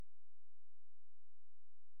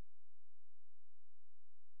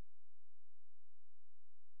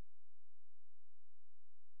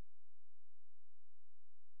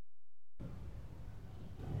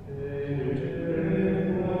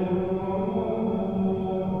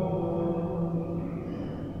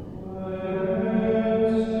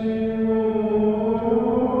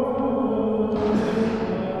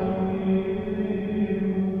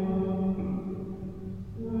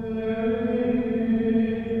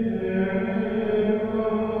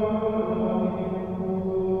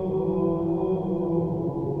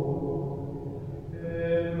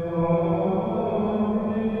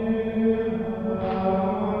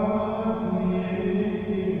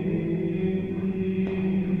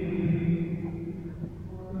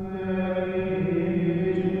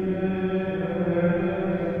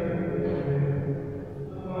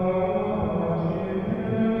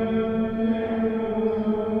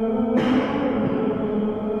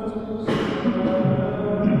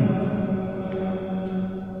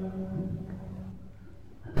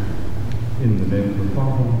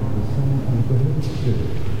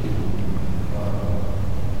Spirit.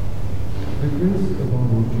 The grace of our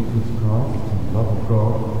Lord Jesus Christ, and the love of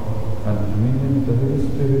God, and the communion of the Holy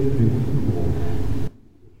Spirit be with you all.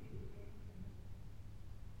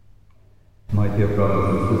 My dear brothers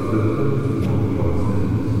and sisters, let us acknowledge our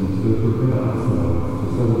sins and so prepare ourselves to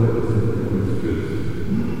celebrate the sacred mysteries.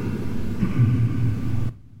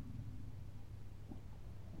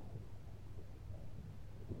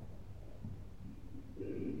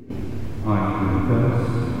 I confess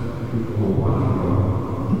to Almighty God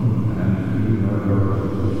and to you, my brothers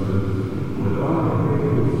and sisters, that I have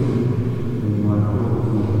greatly sinned in my thoughts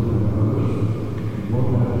and words, in what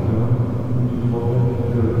I have done and in what I have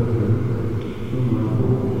failed to do, through my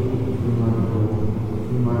thought, through my thought,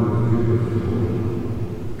 through my mischievous thought.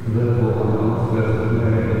 Therefore I ask Blessed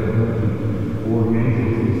Mary, the Virgin, all the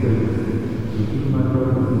angels and saints, and you, my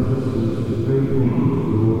brothers and sisters, to pray for me to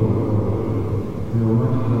the Lord our God. May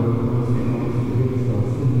Almighty God have mercy on us, forgive us our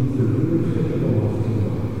sins, and lead us to everlasting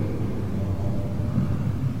life.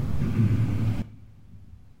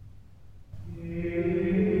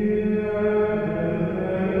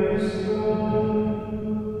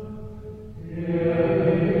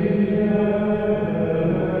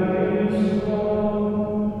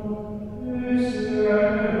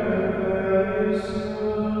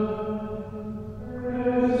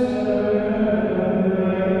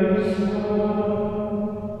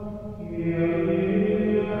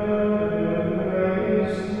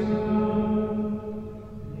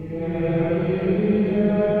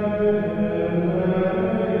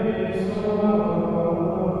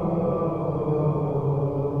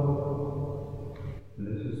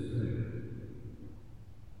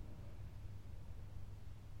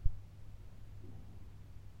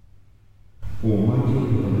 Almighty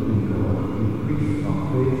and living God, increase our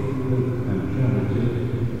faith, hope, and charity,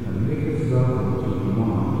 and make us love what you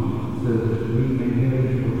command, so that we may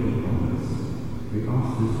inherit what you promise. We ask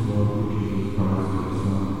this, Lord, through Jesus Christ, your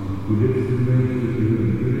Son, who lives and reigns with you in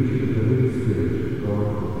the unity of the Holy Spirit, God,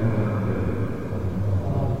 forever and ever.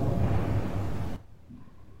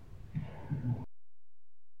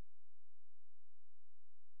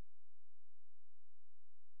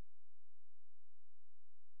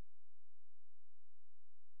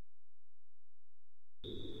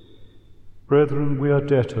 Brethren, we are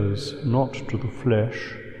debtors, not to the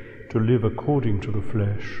flesh, to live according to the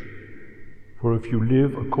flesh. For if you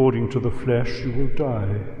live according to the flesh, you will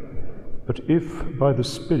die. But if by the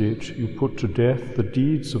Spirit you put to death the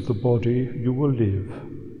deeds of the body, you will live.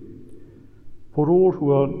 For all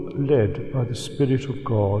who are led by the Spirit of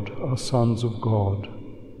God are sons of God.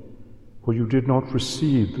 For you did not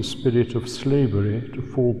receive the spirit of slavery to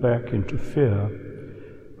fall back into fear,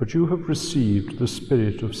 but you have received the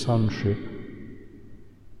spirit of sonship.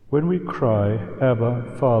 When we cry,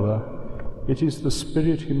 Abba, Father, it is the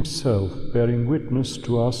Spirit himself bearing witness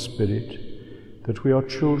to our spirit that we are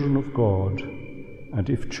children of God, and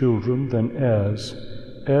if children, then heirs,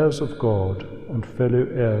 heirs of God, and fellow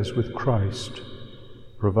heirs with Christ,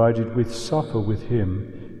 provided we suffer with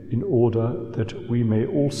him, in order that we may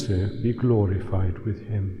also be glorified with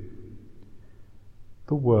him.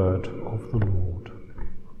 The word of the Lord.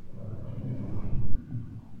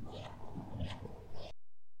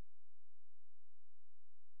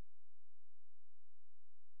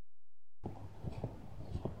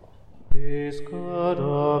 This God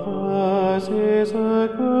of us is a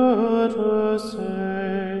God who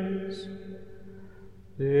saves.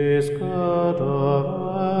 This God of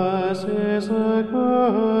us is a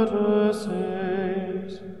God who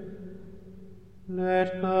saves.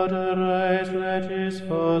 Let God arise, let his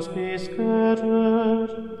foes be scattered.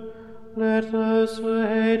 Let those who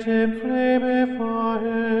hate him flee before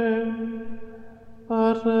him.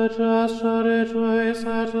 But the just shall rejoice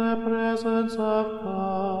at the presence of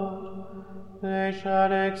God. They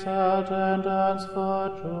shall exult and dance for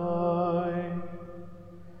joy.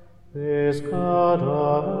 This God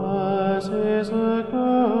of us is a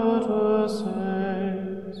God who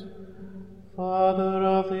saves. Father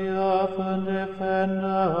of the orphan, defender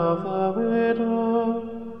of the widow,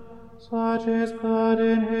 such is God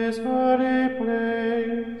in his holy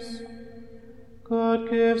place. God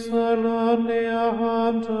gives the lonely a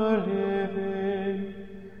home to live in.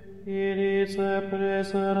 He leads the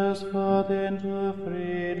prisoners forth into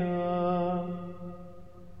freedom.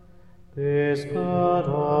 This God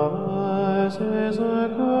of us is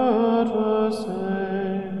a God who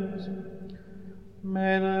saves.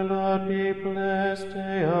 May the Lord be blessed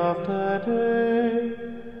day after day.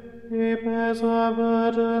 He bears our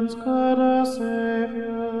burdens, God our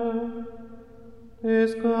Saviour.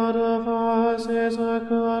 This God of ours is a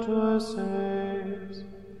God who saves.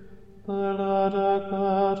 The Lord our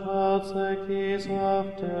God holds the keys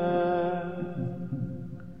of death.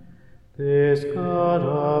 This God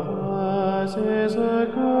of ours is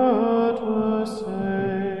a God who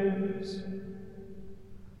saves.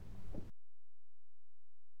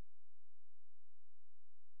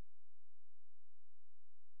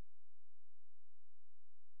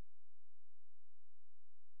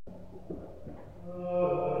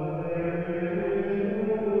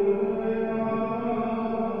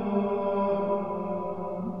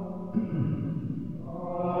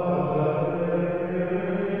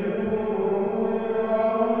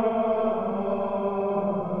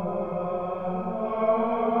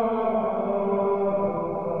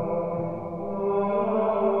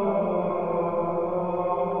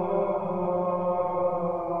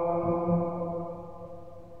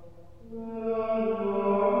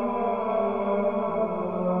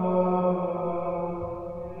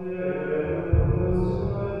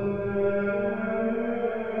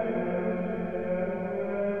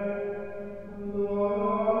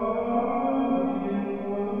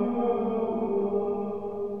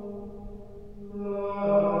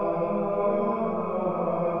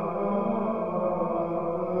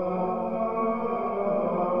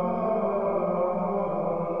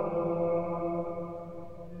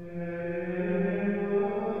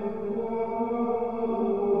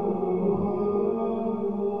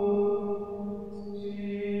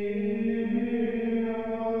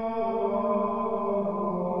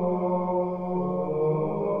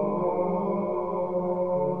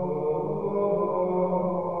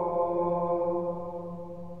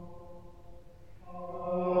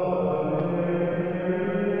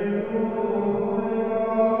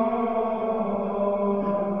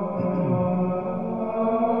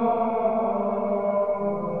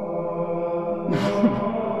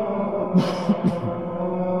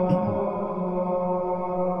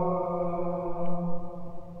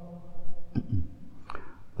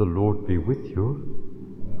 The Lord be with you.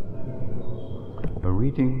 A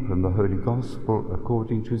reading from the Holy Gospel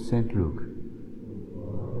according to St. Luke.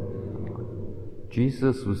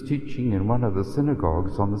 Jesus was teaching in one of the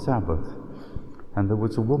synagogues on the Sabbath, and there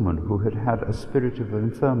was a woman who had had a spirit of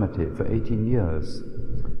infirmity for 18 years.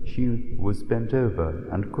 She was bent over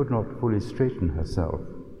and could not fully straighten herself.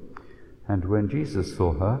 And when Jesus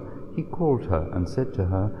saw her, he called her and said to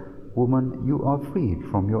her, "Woman, you are freed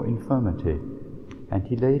from your infirmity." And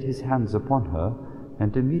he laid his hands upon her,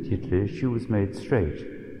 and immediately she was made straight,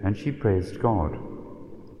 and she praised God.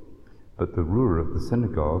 But the ruler of the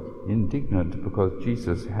synagogue, indignant because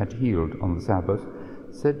Jesus had healed on the Sabbath,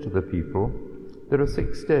 said to the people, "There are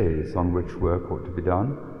 6 days on which work ought to be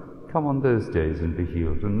done. Come on those days and be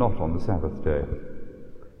healed, and not on the Sabbath day."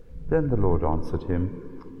 Then the Lord answered him,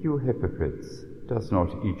 "You hypocrites, does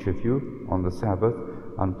not each of you on the Sabbath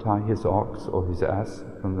untie his ox or his ass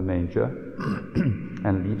from the manger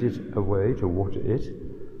and lead it away to water it?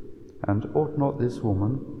 And ought not this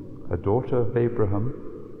woman, a daughter of Abraham,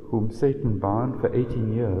 whom Satan bound for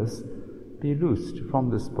 18 years, be loosed from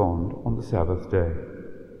this bond on the Sabbath day?"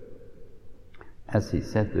 As he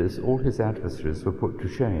said this, all his adversaries were put to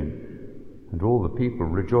shame, and all the people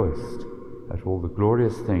rejoiced at all the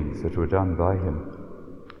glorious things that were done by him.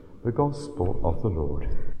 The Gospel of the Lord.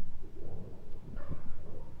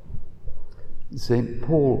 St.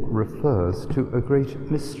 Paul refers to a great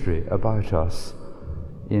mystery about us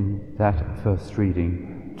in that first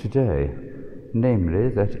reading today, namely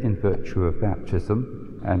that in virtue of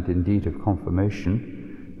baptism, and indeed of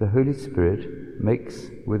confirmation, the Holy Spirit makes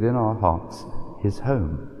within our hearts his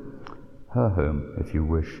home, her home, if you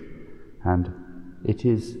wish, and it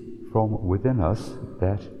is from within us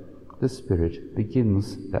that the Spirit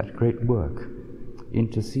begins that great work,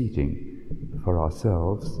 interceding for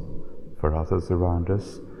ourselves, for others around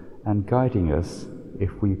us, and guiding us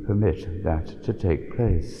if we permit that to take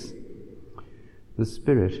place. The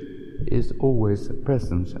Spirit is always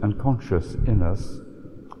present and conscious in us,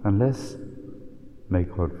 unless, may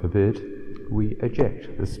God forbid, we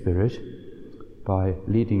eject the Spirit by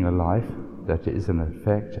leading a life that is in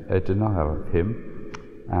effect a denial of him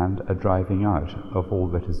and a driving out of all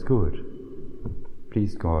that is good.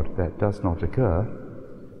 Please God, that does not occur.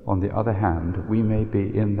 On the other hand, we may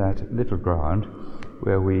be in that middle ground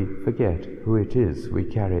where we forget who it is we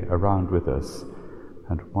carry around with us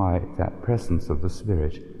and why that presence of the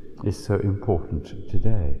Spirit is so important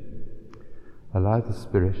today. Allow the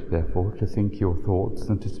Spirit, therefore, to think your thoughts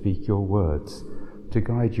and to speak your words, to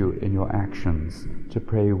guide you in your actions, to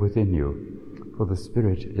pray within you, for the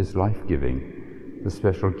Spirit is life-giving, the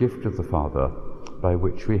special gift of the Father, by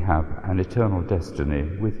which we have an eternal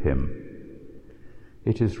destiny with him.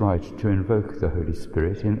 It is right to invoke the Holy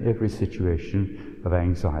Spirit in every situation of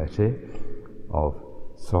anxiety, of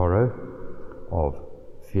sorrow, of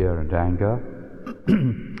fear and anger,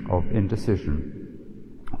 of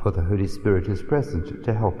indecision, for the Holy Spirit is present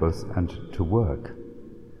to help us and to work.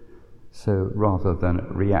 So rather than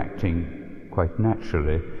reacting quite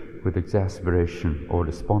naturally with exasperation or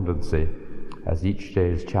despondency as each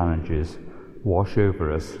day's challenges wash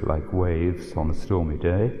over us like waves on a stormy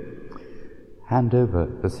day, hand over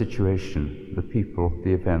the situation, the people,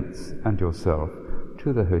 the events, and yourself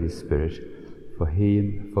to the Holy Spirit for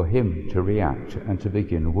Him to react and to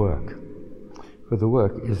begin work. For the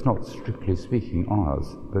work is not strictly speaking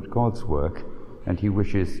ours, but God's work, and He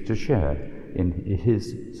wishes to share in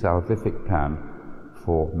His salvific plan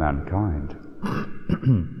for mankind.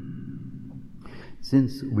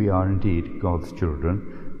 Since we are indeed God's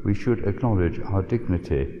children, we should acknowledge our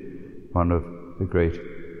dignity. One of the great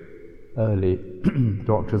early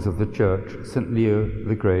doctors of the Church, St. Leo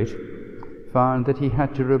the Great, found that he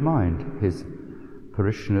had to remind his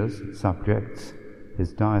parishioners, subjects,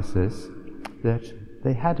 his diocese, that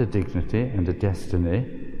they had a dignity and a destiny,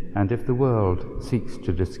 and if the world seeks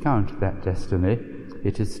to discount that destiny,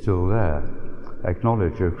 it is still there.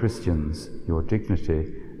 Acknowledge, O Christians, your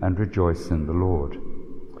dignity and rejoice in the Lord.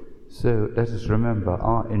 So let us remember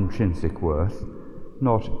our intrinsic worth,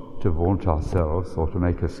 not to vaunt ourselves or to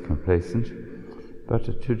make us complacent, but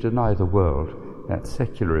to deny the world that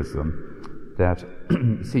secularism that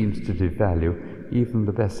seems to devalue even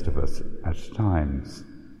the best of us at times.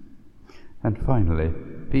 And finally,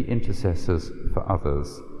 be intercessors for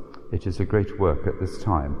others. It is a great work at this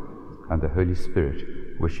time, and the Holy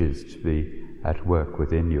Spirit wishes to be at work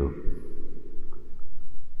within you.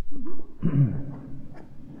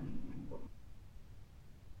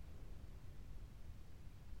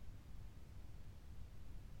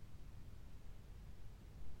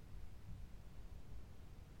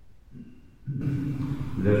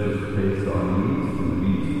 Let us place our needs and the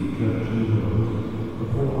needs of the Church and the world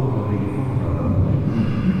before our loving Father.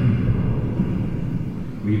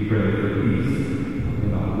 We pray for peace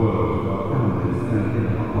in our world, our families, and in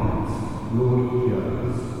our hearts. Lord, hear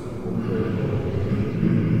us.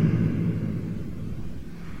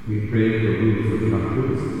 We pray for rulers of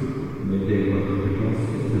countries. May they work for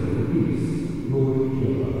justice and for peace. Lord,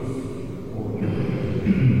 hear us.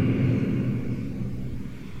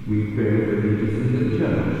 We pray for leaders in the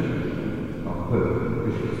Church, our Pope,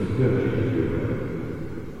 bishops and clergy everywhere.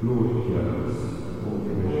 Lord, hear us.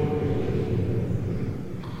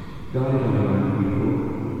 Guide our young people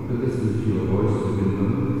to listen to your voice within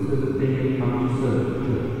them, so that they may come to serve the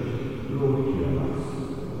Church. Lord, hear us.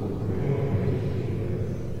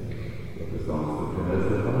 Let us ask the prayers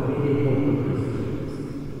that our Lady help the Christians.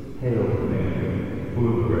 Hail Mary, full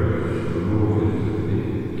of grace, the Lord is with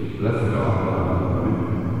thee. Blessed art thou among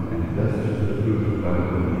women, blessed is the fruit of thy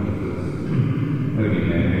womb, Jesus. Holy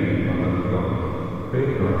Mary, Mother of God, pray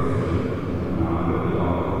for us sinners, now and at the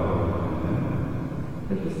hour of our death. Amen.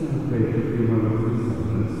 Let us now pray for human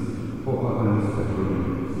acceptance for our own special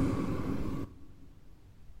needs.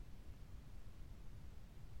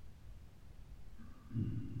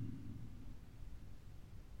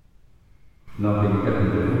 Loving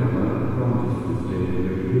Heavenly Father, grant us this day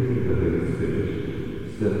the gift of the Holy Spirit,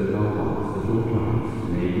 so that our hearts at all times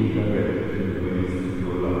may be directed in the ways of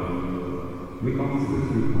your love. We ask this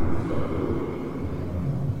through Christ our Lord.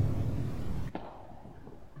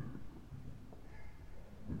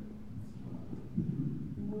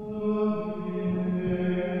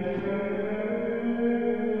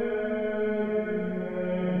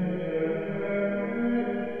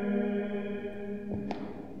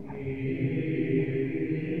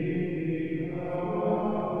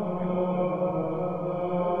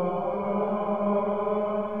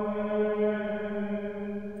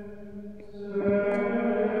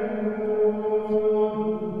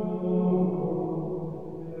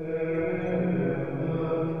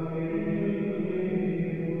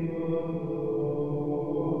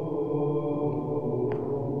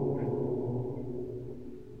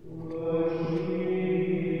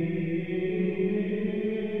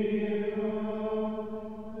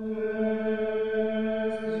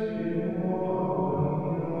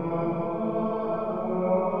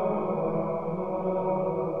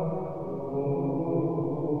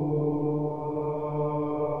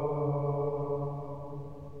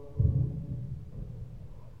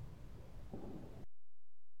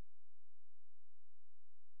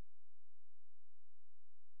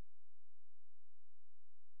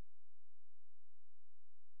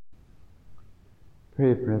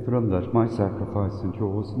 Pray, brethren, that my sacrifice and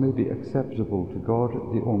yours may be acceptable to God,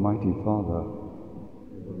 the Almighty Father.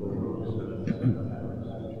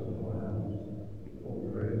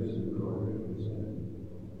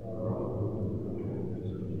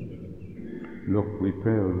 Look, we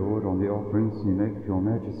pray, O Lord, on the offerings we make to your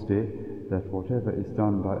majesty, that whatever is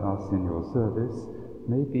done by us in your service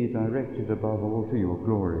may be directed above all to your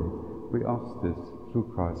glory. We ask this through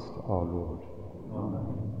Christ our Lord.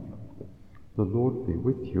 Amen. The Lord be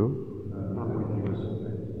with you.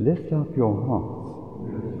 Lift up your hearts.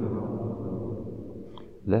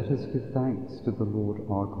 Let us give thanks to the Lord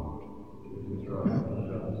our God.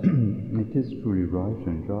 It is truly right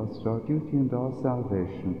and just, our duty and our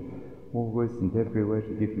salvation, always and everywhere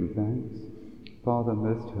to give you thanks, Father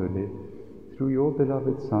most holy, through your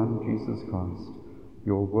beloved Son, Jesus Christ,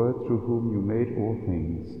 your Word through whom you made all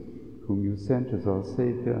things, whom you sent as our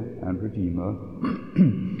Saviour and Redeemer,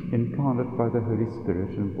 incarnate by the Holy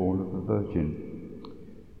Spirit and born of the Virgin.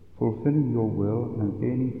 Fulfilling your will and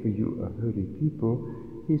gaining for you a holy people,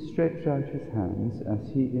 he stretched out his hands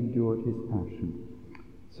as he endured his passion,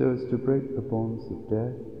 so as to break the bonds of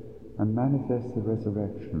death and manifest the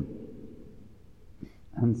resurrection.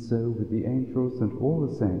 And so, with the angels and all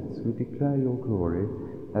the saints, we declare your glory,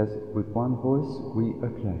 as with one voice we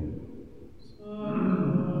acclaim.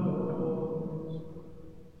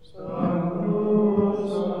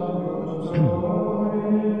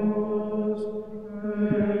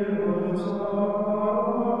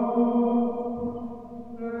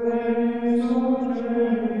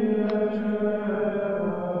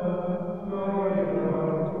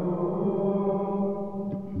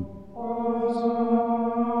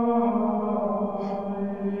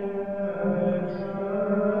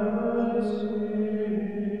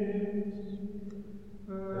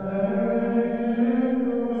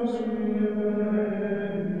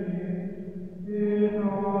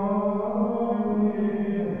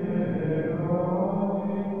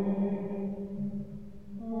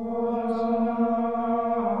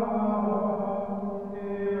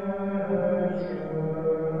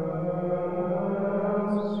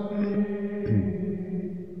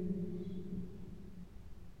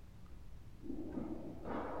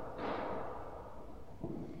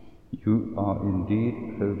 You are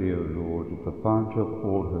indeed holy, O Lord, the fount of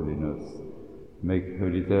all holiness. Make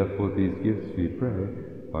holy, therefore, these gifts, we pray,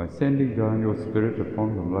 by sending down your Spirit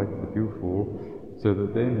upon them like the dewfall, so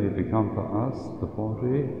that they may become for us the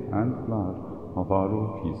body and blood of our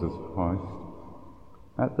Lord Jesus Christ.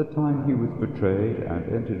 At the time he was betrayed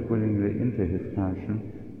and entered willingly into his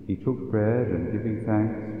passion, he took bread and, giving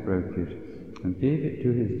thanks, broke it, and gave it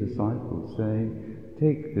to his disciples, saying,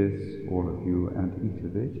 "Take this, all of you, and eat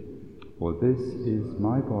of it, for this is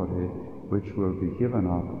my body, which will be given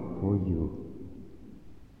up for you."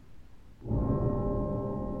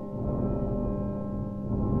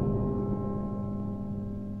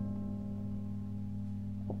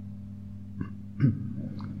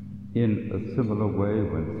 In a similar way,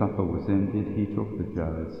 when supper was ended, he took the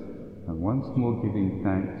chalice, and once more giving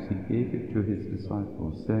thanks, he gave it to his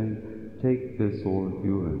disciples, saying, "Take this, all of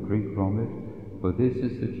you, and drink from it, for this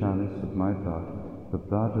is the chalice of my blood, the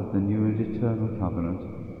blood of the new and eternal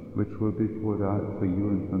covenant, which will be poured out for you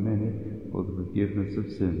and for many for the forgiveness of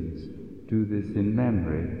sins. Do this in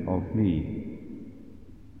memory of me."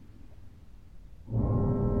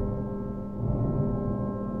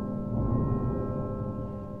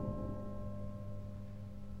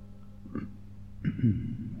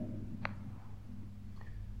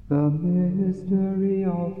 The mystery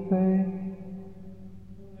of faith.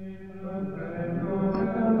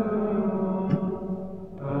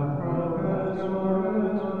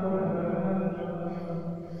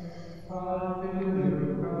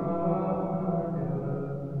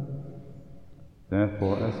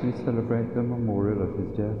 Therefore, as we celebrate the memorial of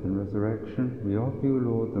his death and resurrection, we offer you,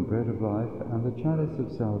 Lord, the bread of life and the chalice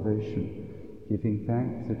of salvation, giving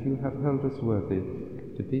thanks that you have held us worthy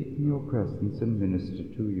to be in your presence and minister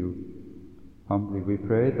to you. Humbly we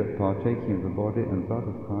pray that, partaking of the body and blood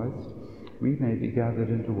of Christ, we may be gathered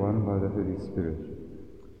into one by the Holy Spirit.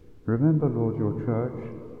 Remember, Lord, your church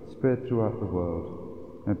spread throughout the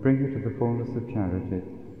world, and bring her to the fullness of charity,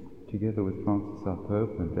 together with Francis our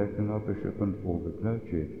Pope and Declan our Bishop and all the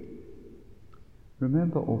clergy.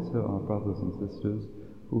 Remember also our brothers and sisters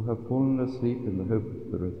who have fallen asleep in the hope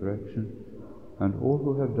of the resurrection, and all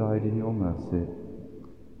who have died in your mercy.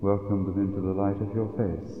 Welcome them into the light of your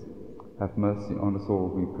face. Have mercy on us all,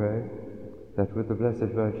 we pray, that with the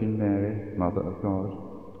Blessed Virgin Mary, Mother of God,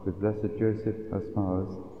 with Blessed Joseph, her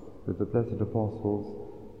spouse, with the blessed apostles,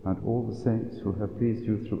 and all the saints who have pleased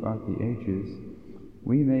you throughout the ages,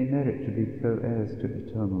 we may merit to be co-heirs to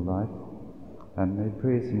eternal life, and may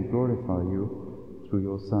praise and glorify you through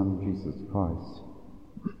your Son, Jesus Christ.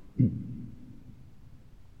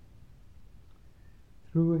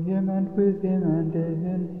 Through him and with him and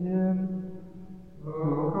in him, O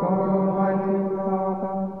God Almighty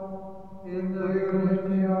Father, in the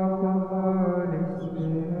unity of the Holy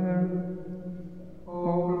Spirit,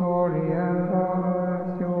 all glory and honor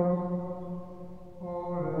is yours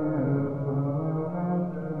forever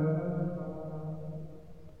and ever.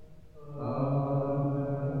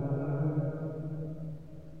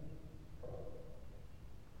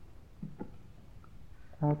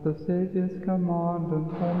 At the Saviour's command and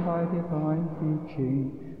formed by divine teaching,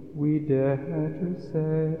 we dare to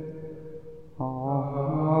say,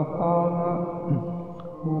 Our Father,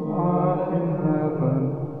 who art in heaven,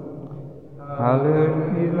 hallowed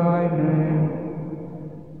be thy name.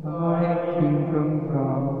 Thy kingdom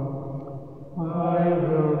come, thy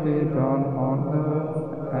will be done on earth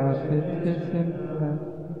as it is in heaven.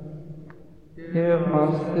 Give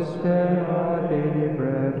us this day our daily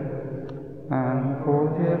bread, and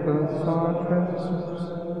forgive us our trespasses,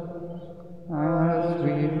 as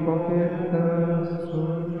we forgive those who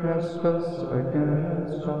trespass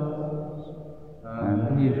against us. And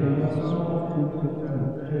lead us not into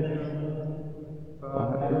temptation, but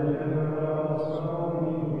deliver us from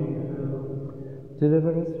evil.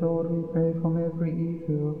 Deliver us, Lord, we pray, from every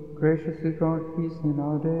evil. Graciously grant peace in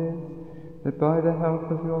our days, that by the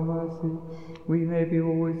help of your mercy we may be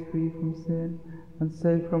always free from sin and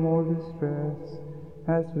safe from all distress,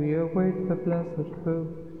 as we await the blessed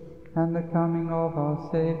hope and the coming of our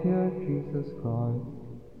Saviour, Jesus Christ.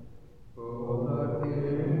 For the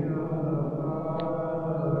kingdom of the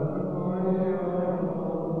Father, the glory of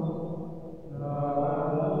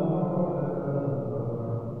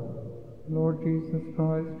the Lord Jesus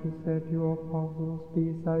Christ, who said to your apostles,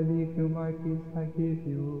 Peace I leave you, my peace I give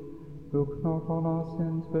you, look not on our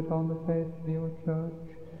sins, but on the faith of your church,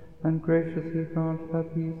 and graciously grant her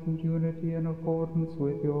peace and unity in accordance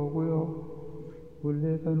with your will, who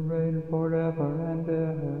live and reign forever and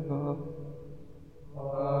ever.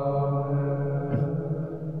 Amen.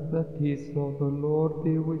 The peace of the Lord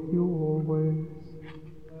be with you always.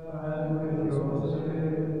 And with your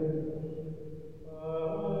spirit.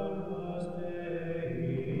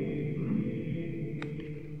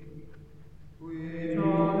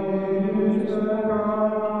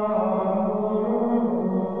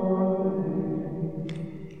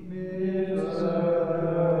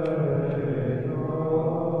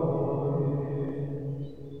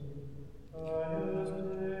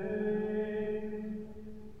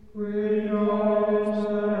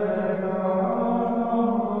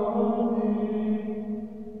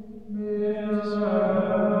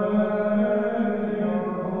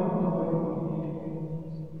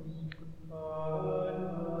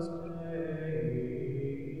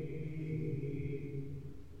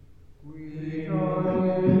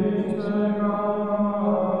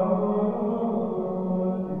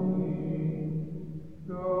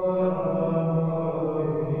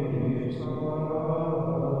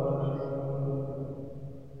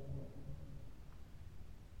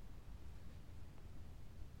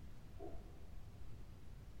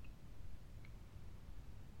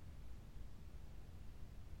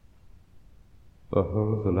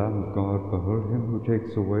 Behold the Lamb of God, behold him who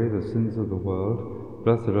takes away the sins of the world.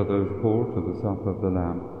 Blessed are those called to the supper of the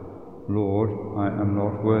Lamb. Lord, I am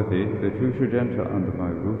not worthy that you should enter under my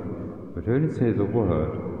roof, but only say the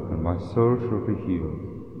word, and my soul shall be healed.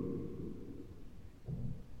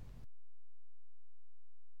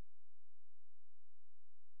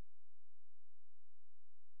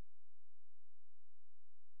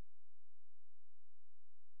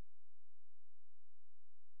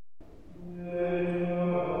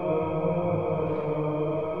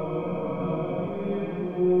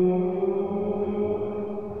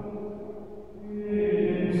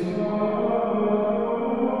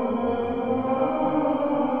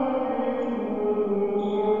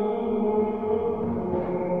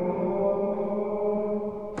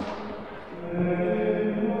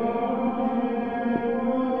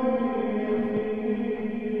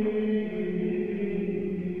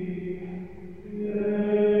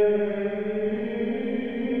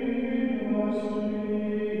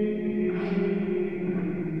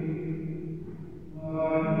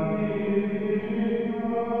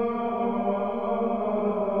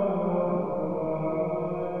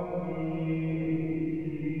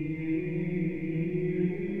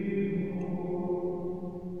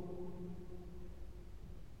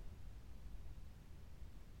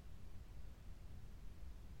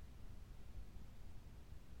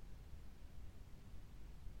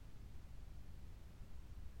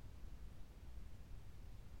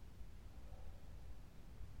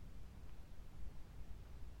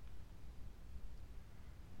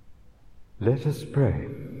 Let us pray.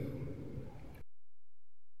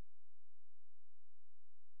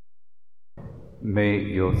 May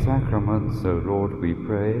your sacraments, O Lord, we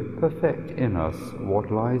pray, perfect in us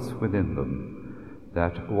what lies within them,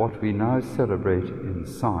 that what we now celebrate in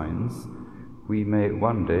signs we may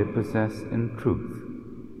one day possess in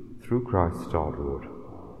truth, through Christ our Lord.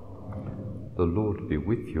 The Lord be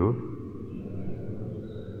with you.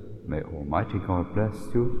 May Almighty God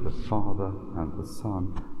bless you, the Father, and the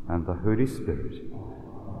Son, and the Holy Spirit.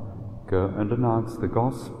 Go and announce the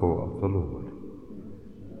gospel of the Lord.